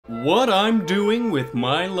What I'm doing with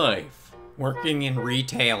my life. Working in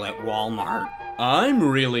retail at Walmart. I'm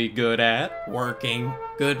really good at Working,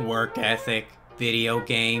 good work ethic, video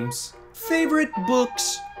games. favorite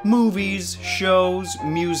books, movies, shows,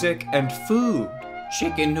 music, and food.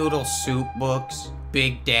 Chicken noodle soup books,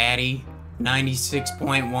 Big Daddy,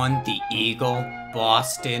 96.1 The Eagle,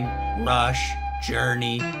 Boston, Rush,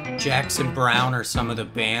 Journey, Jackson Brown are some of the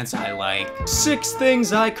bands I like. 6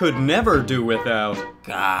 things I could never do without.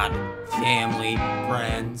 God, family,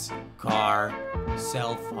 friends, car,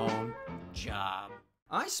 cell phone, job.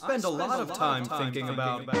 I spend a lot of time thinking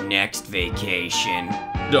about Next vacation.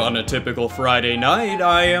 On a typical Friday night,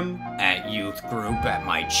 I am. At youth group at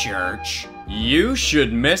my church. You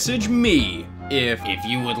should message me if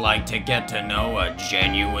you would like to get to know a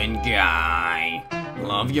genuine guy.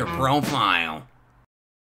 Love your profile.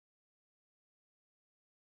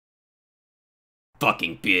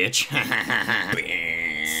 Fucking bitch.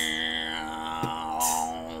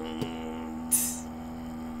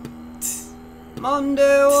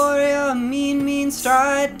 Monday warrior, mean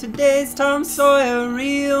stride. Today's Tom Sawyer,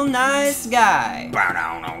 real nice guy.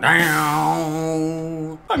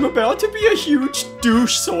 I'm about to be a huge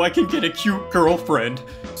douche so I can get a cute girlfriend.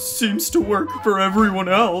 Seems to work for everyone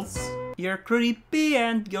else. You're creepy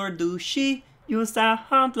and you're douchey. You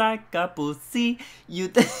sound like a pussy.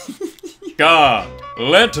 You God,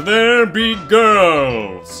 let there be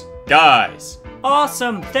girls. Guys,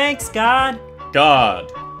 Awesome, thanks God.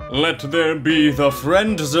 God, let there be the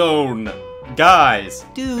friend zone. Guys,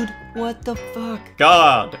 Dude, what the fuck?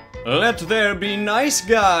 God, let there be nice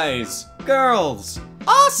guys. Girls,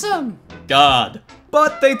 Awesome! God,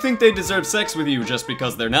 but they think they deserve sex with you just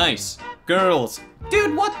because they're nice. Girls,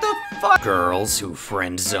 Dude, what the fuck? Girls who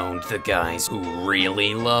friend-zoned the guys who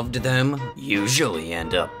really loved them usually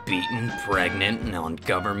end up beaten, pregnant, and on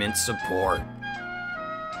government support.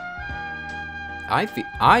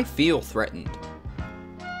 I feel threatened.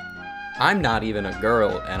 I'm not even a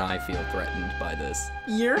girl, and I feel threatened by this.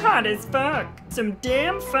 You're hot as fuck. Some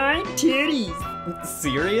damn fine titties.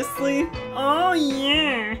 Seriously? Oh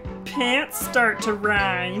yeah. Pants start to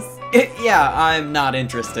rise. Yeah, I'm not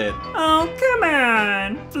interested. Oh, come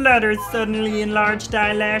on. Flutter suddenly enlarged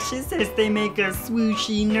eyelashes as they make a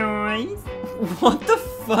swooshy noise. What the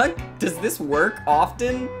fuck? Does this work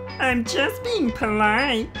often? I'm just being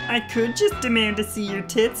polite. I could just demand to see your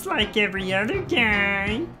tits like every other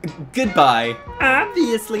guy. Goodbye.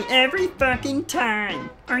 Obviously, every fucking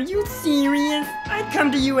time. Are you serious? I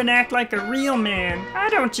come to you and act like a real man. I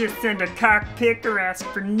don't just send a cock pic or ask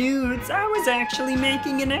for nudes. I was actually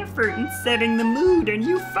making an effort and setting the mood, and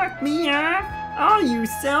you fuck me off? All you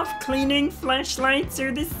self-cleaning fleshlights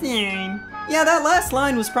are the same. Yeah, that last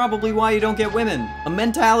line was probably why you don't get women. A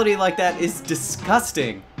mentality like that is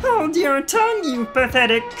disgusting. Hold your tongue, you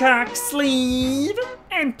pathetic cock sleeve!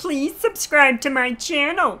 And please subscribe to my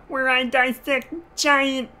channel, where I dissect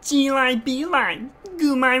giant G-Li B-Li.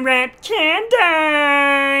 Goo my rat can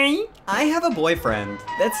die! I have a boyfriend.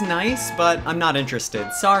 That's nice, but I'm not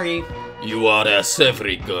interested. Sorry. You are as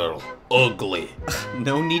every girl. Ugly.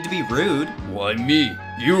 No need to be rude. Why me?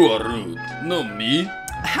 You are rude, not me.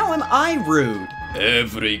 How am I rude?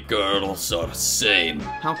 Every girls are same.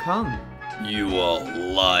 How come? You all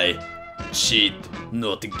lie, cheat,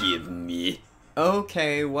 not give me.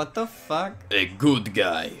 Okay, what the fuck? A good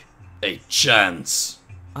guy. A chance.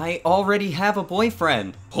 I already have a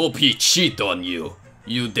boyfriend. Hope he cheat on you.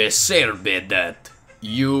 You deserve that.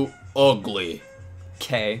 You ugly.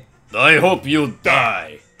 Okay. I hope you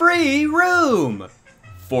die. Free room!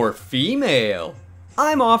 For female.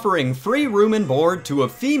 I'm offering free room and board to a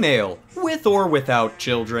female, with or without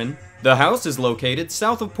children. The house is located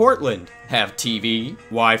south of Portland. Have TV,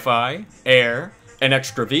 Wi-Fi, air, an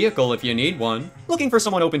extra vehicle if you need one. Looking for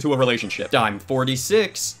someone open to a relationship. I'm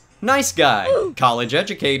 46. Nice guy. College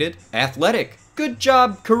educated. Athletic. Good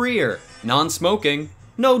job, career. Non-smoking.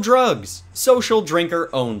 No drugs. Social drinker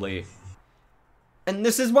only. And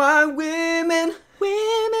this is why women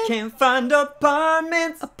can't find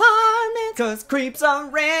apartments. Cause creeps are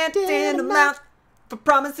renting them out for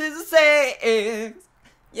promises of sex.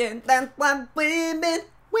 Yeah, that's why women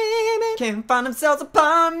can't find themselves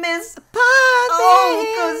apartments. Oh,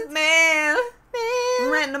 cause men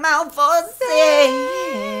rent them out for sex.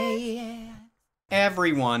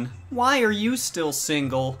 Everyone, why are you still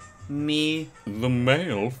single? Me. The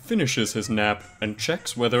male finishes his nap and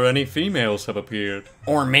checks whether any females have appeared.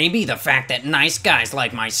 Or maybe the fact that nice guys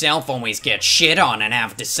like myself always get shit on and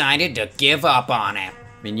have decided to give up on it.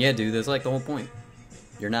 I mean, yeah, dude, that's like the whole point.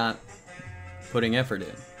 You're not putting effort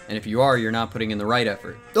in. And if you are, you're not putting in the right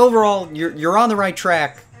effort. Overall, you're on the right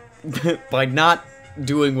track by not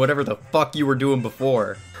doing whatever the fuck you were doing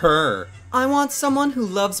before. Her. I want someone who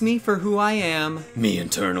loves me for who I am. Me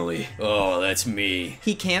internally. Oh, that's me.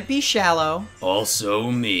 He can't be shallow.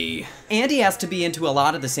 Also me. And he has to be into a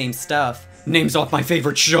lot of the same stuff. Names off my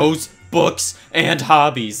favorite shows, books, and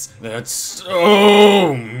hobbies. That's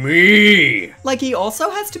so me. Like, he also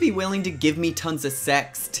has to be willing to give me tons of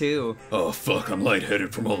sex, too. Oh fuck, I'm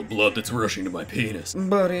lightheaded from all the blood that's rushing to my penis.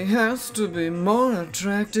 But he has to be more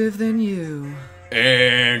attractive than you.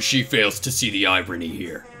 And she fails to see the irony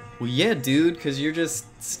here. Well, yeah, dude, because you're just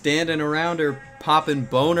standing around her popping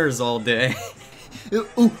boners all day.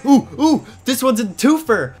 Ooh, this one's a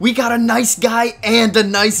twofer. We got a nice guy and a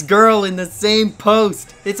nice girl in the same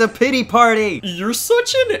post. It's a pity party. You're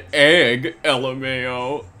such an egg,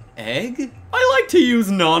 LMAO. Egg? I like to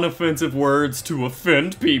use non-offensive words to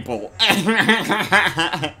offend people.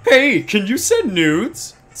 Hey, can you send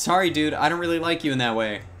nudes? Sorry, dude, I don't really like you in that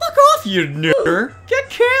way. Fuck off, you nigger! Get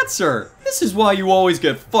cancer! This is why you always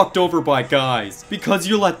get fucked over by guys. Because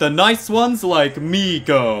you let the nice ones like me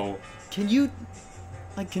go. Can you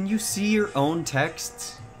see your own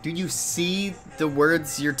texts? Do you see the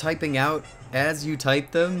words you're typing out as you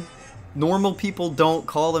type them? Normal people don't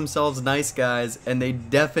call themselves nice guys, and they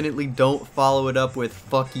definitely don't follow it up with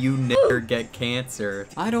fuck you nigger, get cancer.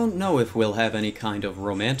 I don't know if we'll have any kind of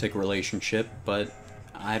romantic relationship, but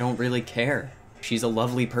I don't really care. She's a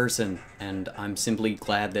lovely person, and I'm simply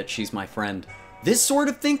glad that she's my friend. This sort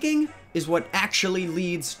of thinking is what actually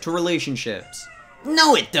leads to relationships.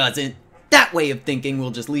 No, it doesn't! That way of thinking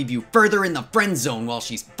will just leave you further in the friend zone while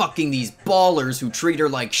she's fucking these ballers who treat her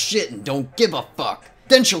like shit and don't give a fuck.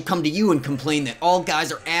 Then she'll come to you and complain that all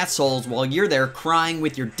guys are assholes while you're there crying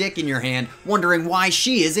with your dick in your hand, wondering why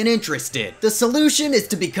she isn't interested. The solution is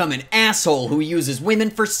to become an asshole who uses women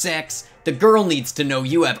for sex. The girl needs to know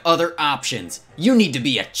you have other options. You need to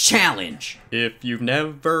be a challenge. If you've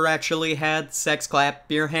never actually had sex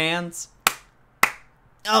clap your hands.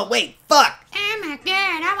 Oh, wait, fuck! Oh my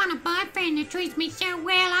god, I want a boyfriend that treats me so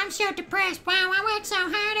well. I'm so depressed. Wow, I work so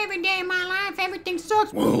hard every day of my life. Everything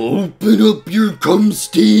sucks. Well, open up your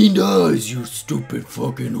cum-stained eyes, you stupid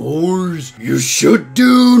fucking whores. You shut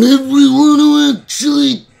down everyone who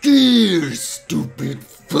actually cares, stupid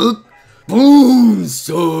fuck. Bone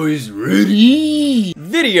saws ready.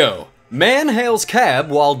 Video. Man hails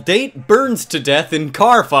cab while date burns to death in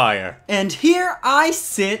car fire. And here I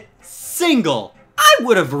sit, single. I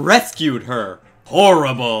would have rescued her.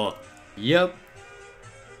 Horrible. Yep.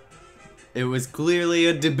 It was clearly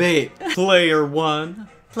a debate. Player 1.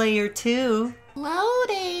 Player 2.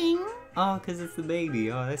 Loading. Oh, because it's the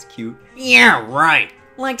baby. Oh, that's cute. Yeah, right.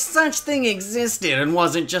 Like such thing existed and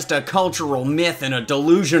wasn't just a cultural myth and a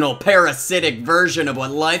delusional parasitic version of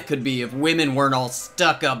what life could be if women weren't all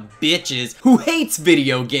stuck-up bitches who hates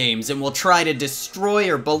video games and will try to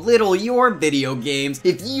destroy or belittle your video games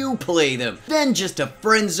if you play them, then just to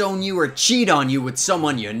friend zone you or cheat on you with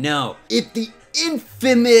someone you know. If the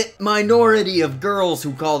infinite minority of girls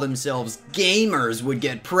who call themselves gamers would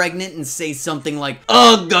get pregnant and say something like,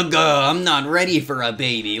 ugh, I'm not ready for a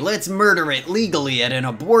baby, let's murder it legally at an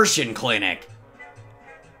abortion clinic.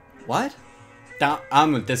 What?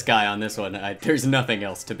 I'm with this guy on this one. There's nothing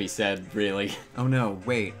else to be said, really. Oh no,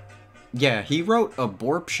 wait. Yeah, he wrote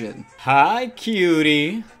abortion. Hi,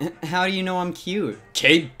 cutie. How do you know I'm cute?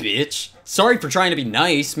 Okay, bitch. Sorry for trying to be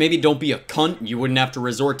nice. Maybe don't be a cunt and you wouldn't have to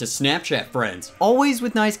resort to Snapchat friends. Always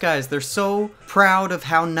with nice guys, they're so proud of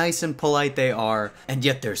how nice and polite they are, and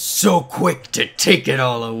yet they're so quick to take it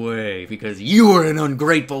all away because you are an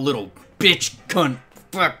ungrateful little bitch, cunt,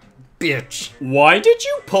 fuck, bitch. Why did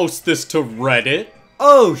you post this to Reddit?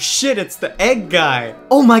 Oh shit, it's the egg guy.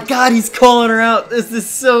 Oh my god, he's calling her out. This is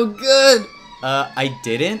so good. I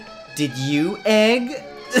didn't. Did you, egg?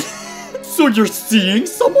 So you're seeing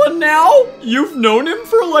someone now? You've known him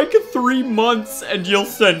for like 3 months and you'll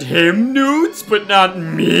send him nudes, but not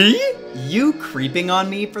me? You creeping on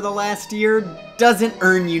me for the last year doesn't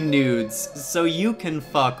earn you nudes, so you can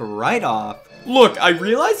fuck right off. Look, I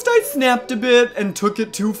realized I snapped a bit and took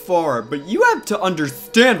it too far, but you have to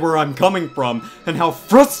understand where I'm coming from and how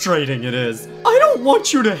frustrating it is. I don't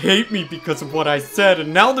want you to hate me because of what I said,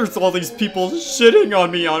 and now there's all these people shitting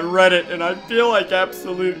on me on Reddit, and I feel like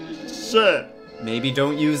absolute shit. Maybe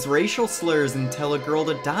don't use racial slurs and tell a girl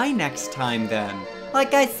to die next time then.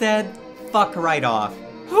 Like I said, fuck right off.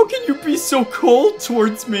 How can you be so cold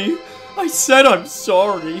towards me? I said I'm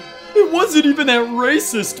sorry. It wasn't even that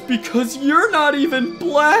racist because you're not even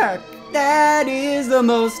black. That is the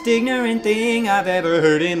most ignorant thing I've ever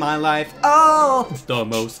heard in my life. Oh! The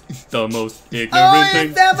most ignorant thing.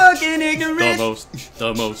 It's so fucking ignorant.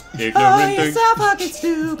 The most ignorant Oh, thing. you're so fucking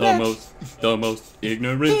stupid. The most The most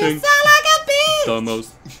ignorant You thing. sound like a bitch. The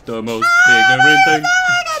most ignorant thing.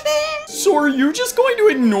 Like a bitch. So are you just going to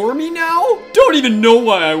ignore me now? Don't even know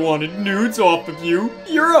why I wanted nudes off of you.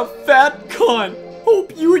 You're a fat cunt.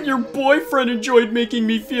 Hope you and your boyfriend enjoyed making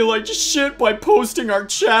me feel like shit by posting our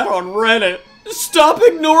chat on Reddit. Stop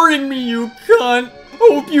ignoring me, you cunt.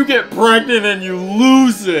 Hope you get pregnant and you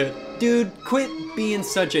lose it. Dude, quit being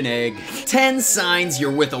such an egg. 10 signs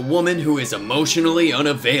you're with a woman who is emotionally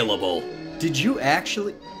unavailable. Did you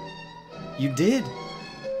actually? You did.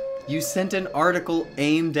 You sent an article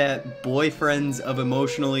aimed at boyfriends of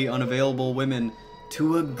emotionally unavailable women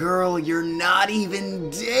to a girl you're not even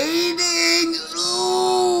dating.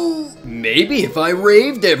 Ooh. Maybe if I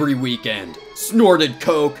raved every weekend, snorted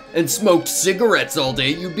coke, and smoked cigarettes all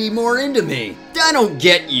day, you'd be more into me. I don't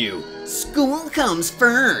get you. School comes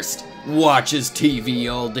first. Watches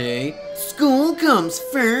TV all day. School comes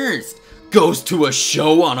first. Goes to a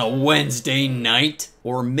show on a Wednesday night.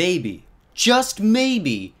 Or maybe, just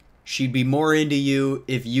maybe, she'd be more into you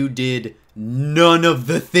if you did none of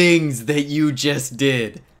the things that you just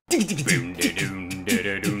did.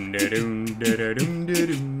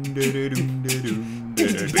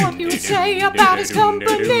 What you say about his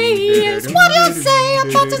company is what you say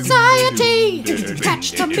about society.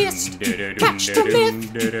 Catch the mist, catch the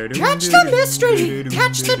myth, catch the mystery,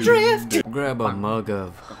 catch the drift. Grab a mug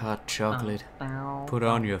of hot chocolate, put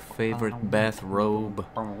on your favorite bathrobe,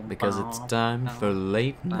 because it's time for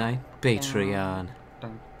late night Patreon.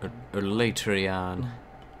 Or Latreon.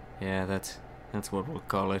 Yeah, that's what we'll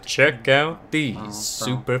call it. Check out these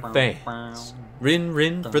super fans. Rin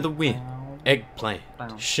Rin for the win. Eggplant,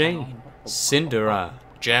 Shane, Cinderella,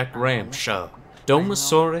 Jack Ramshaw,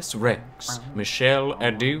 Domosaurus Rex, Michelle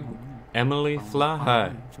Adu, Emily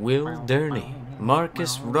Flahive, Will Durney,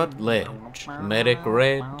 Marcus Rutledge, Medic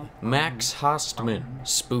Red, Max Hostman,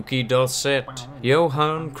 Spooky Dulcet,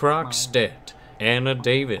 Johann Krogstedt, Anna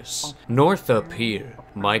Davis, Northup here,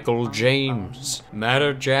 Michael James,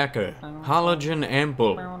 Matter Jacker, Halogen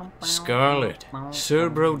Ample, Scarlet, Sir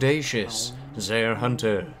Brodacious, Zare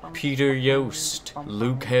Hunter, Peter Yost,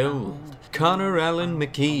 Luke Held, Connor Allen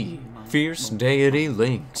McKee, Fierce Deity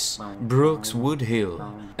Lynx, Brooks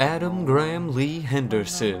Woodhill, Adam Graham Lee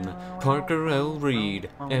Henderson, Parker L. Reed,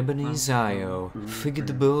 Ebony Zio, Figgy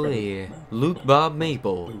the Boy, Luke Bob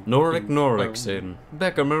Maple, Norick Norrickson,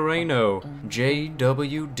 Becca Moreno,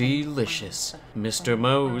 J.W. Delicious, Mr.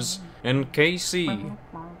 Mose, and KC.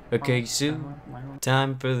 KC.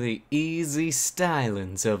 Time for the easy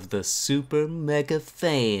stylings of the super mega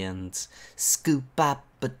fans. Scoop up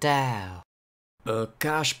a dow.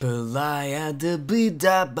 Akash Pelaya de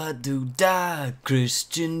Bida Badu Da,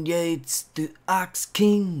 Christian Yates, the Ox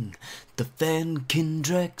King, the Fan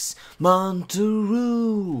Kindrex,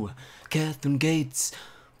 Monteroo, Catherine Gates,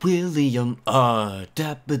 William R.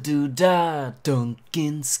 Dabadoo Da,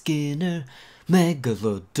 Duncan Skinner,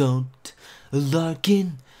 Megalodont,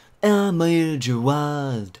 Larkin, Amir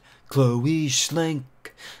Jawad, Chloe Schlenk,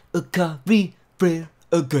 Akari Frere,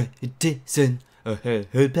 a Grayson, a Head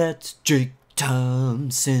Patrick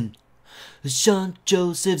Thompson, Sean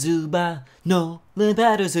Joseph Zuba, Nolan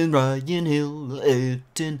Patterson, Ryan Hill,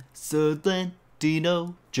 Ayrton Sutherland,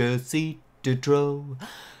 Dino, Jesse Detro,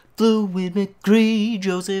 Fluid McCree,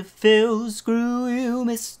 Joseph Phil, Screw You,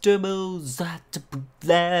 Mr. Mozart,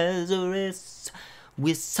 Lazarus,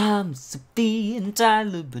 Wissam Sophie, and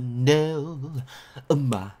Tyler Burnell,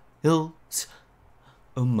 Miles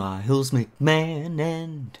McMahon,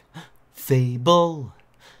 and Fable,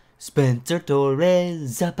 Spencer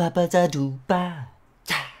Torres, Zapapazaduba,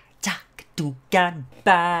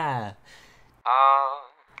 Takatukanba.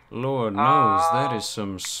 Lord knows that is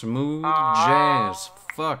some smooth jazz.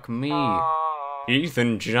 Fuck me.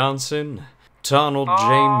 Ethan Johnson, Donald J.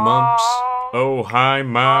 Mumps, Oh Hi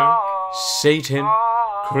Mark, Satan,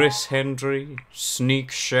 Chris Hendry,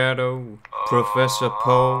 Sneak Shadow, Professor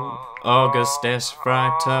Paul, August S.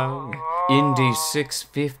 Freitag, Indy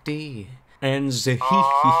 650, and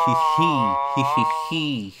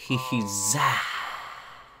Zahihihihihihihiza.